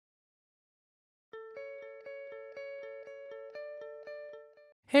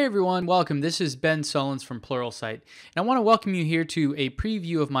Hey everyone, welcome. This is Ben Sullins from Pluralsight, and I want to welcome you here to a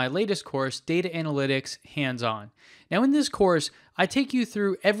preview of my latest course, Data Analytics Hands-On. Now in this course, I take you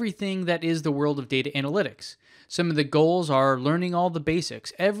through everything that is the world of data analytics. Some of the goals are learning all the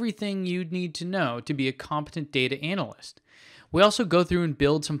basics, everything you'd need to know to be a competent data analyst. We also go through and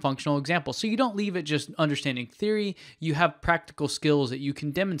build some functional examples, so you don't leave it just understanding theory, you have practical skills that you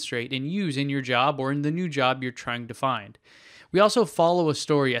can demonstrate and use in your job or in the new job you're trying to find. We also follow a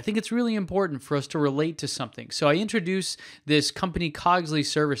story. I think it's really important for us to relate to something. So I introduce this company, Cogsley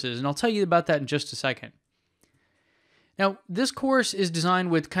Services, and I'll tell you about that in just a second. Now, this course is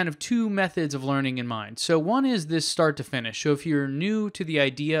designed with kind of two methods of learning in mind. So one is this start to finish. So if you're new to the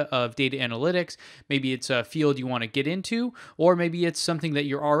idea of data analytics, maybe it's a field you want to get into, or maybe it's something that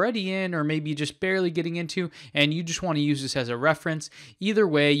you're already in, or maybe just barely getting into, and you just want to use this as a reference. Either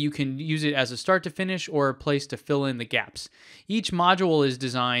way, you can use it as a start to finish or a place to fill in the gaps. Each module is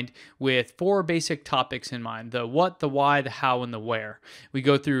designed with 4 basic topics in mind: the what, the why, the how, and the where. We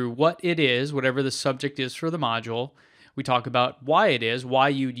go through what it is, whatever the subject is for the module. We talk about why it is, why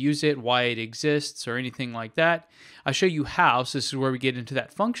you'd use it, why it exists, or anything like that. I show you how, so this is where we get into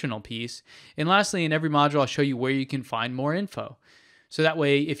that functional piece. And lastly, in every module, I'll show you where you can find more info. So that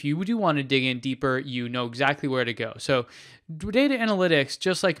way, if you do want to dig in deeper, you know exactly where to go. So data analytics,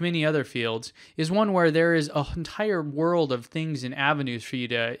 just like many other fields, is one where there is an entire world of things and avenues for you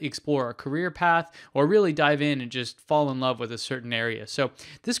to explore a career path or really dive in and just fall in love with a certain area. So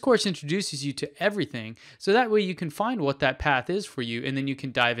this course introduces you to everything, so that way you can find what that path is for you, and then you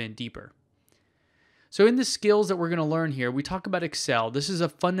can dive in deeper. So in the skills that we're going to learn here, we talk about Excel. This is a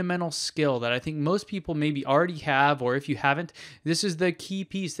fundamental skill that I think most people maybe already have, or if you haven't, this is the key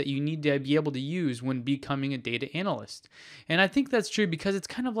piece that you need to be able to use when becoming a data analyst. And I think that's true because it's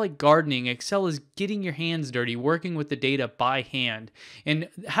kind of like gardening. Excel is getting your hands dirty, working with the data by hand. And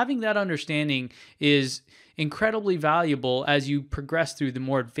having that understanding is incredibly valuable as you progress through the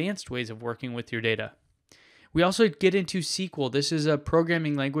more advanced ways of working with your data. We also get into SQL. This is a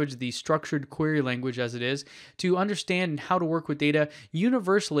programming language, the structured query language as it is, to understand how to work with data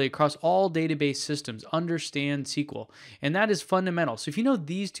universally across all database systems. Understand SQL. And that is fundamental. So if you know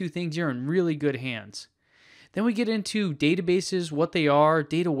these two things, you're in really good hands. Then we get into databases, what they are,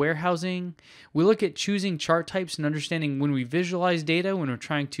 data warehousing. We look at choosing chart types and understanding when we visualize data, when we're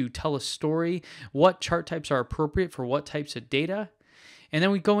trying to tell a story, what chart types are appropriate for what types of data. And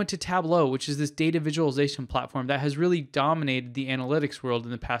then we go into Tableau, which is this data visualization platform that has really dominated the analytics world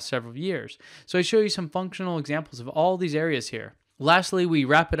in the past several years. So I show you some functional examples of all these areas here. Lastly, we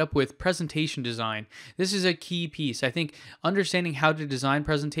wrap it up with presentation design. This is a key piece. I think understanding how to design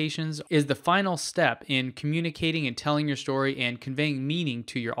presentations is the final step in communicating and telling your story and conveying meaning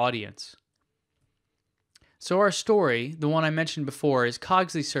to your audience. So our story, the one I mentioned before, is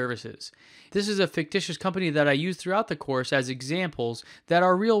Cogsley Services. This is a fictitious company that I use throughout the course as examples that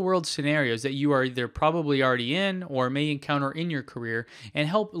are real-world scenarios that you are either probably already in or may encounter in your career, and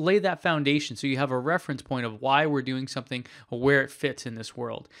help lay that foundation so you have a reference point of why we're doing something or where it fits in this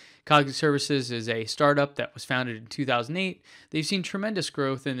world. Cogsley Services is a startup that was founded in 2008. They've seen tremendous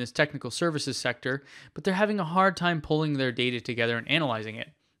growth in this technical services sector, but they're having a hard time pulling their data together and analyzing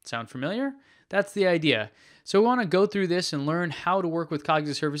it. Sound familiar? That's the idea. So we want to go through this and learn how to work with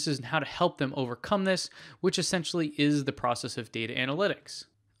Cogsley Services and how to help them overcome this, which essentially is the process of data analytics.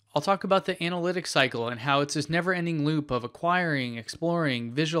 I'll talk about the analytics cycle and how it's this never-ending loop of acquiring,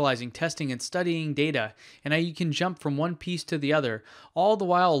 exploring, visualizing, testing, and studying data, and how you can jump from one piece to the other, all the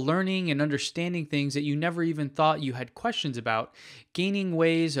while learning and understanding things that you never even thought you had questions about, gaining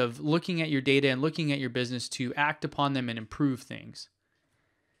ways of looking at your data and looking at your business to act upon them and improve things.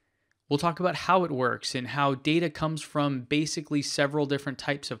 We'll talk about how it works and how data comes from basically several different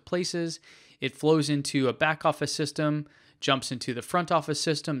types of places. It flows into a back office system, jumps into the front office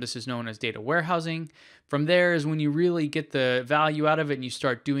system. This is known as data warehousing. From there is when you really get the value out of it and you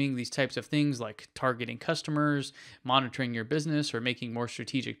start doing these types of things like targeting customers, monitoring your business, or making more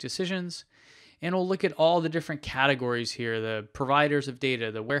strategic decisions. And we'll look at all the different categories here, the providers of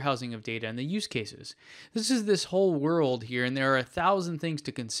data, the warehousing of data, and the use cases. This is this whole world here, and there are 1,000 things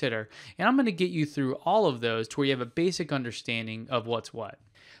to consider. And I'm going to get you through all of those to where you have a basic understanding of what's what.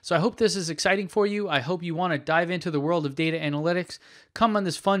 So I hope this is exciting for you. I hope you want to dive into the world of data analytics. Come on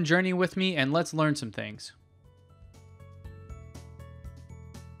this fun journey with me, and let's learn some things.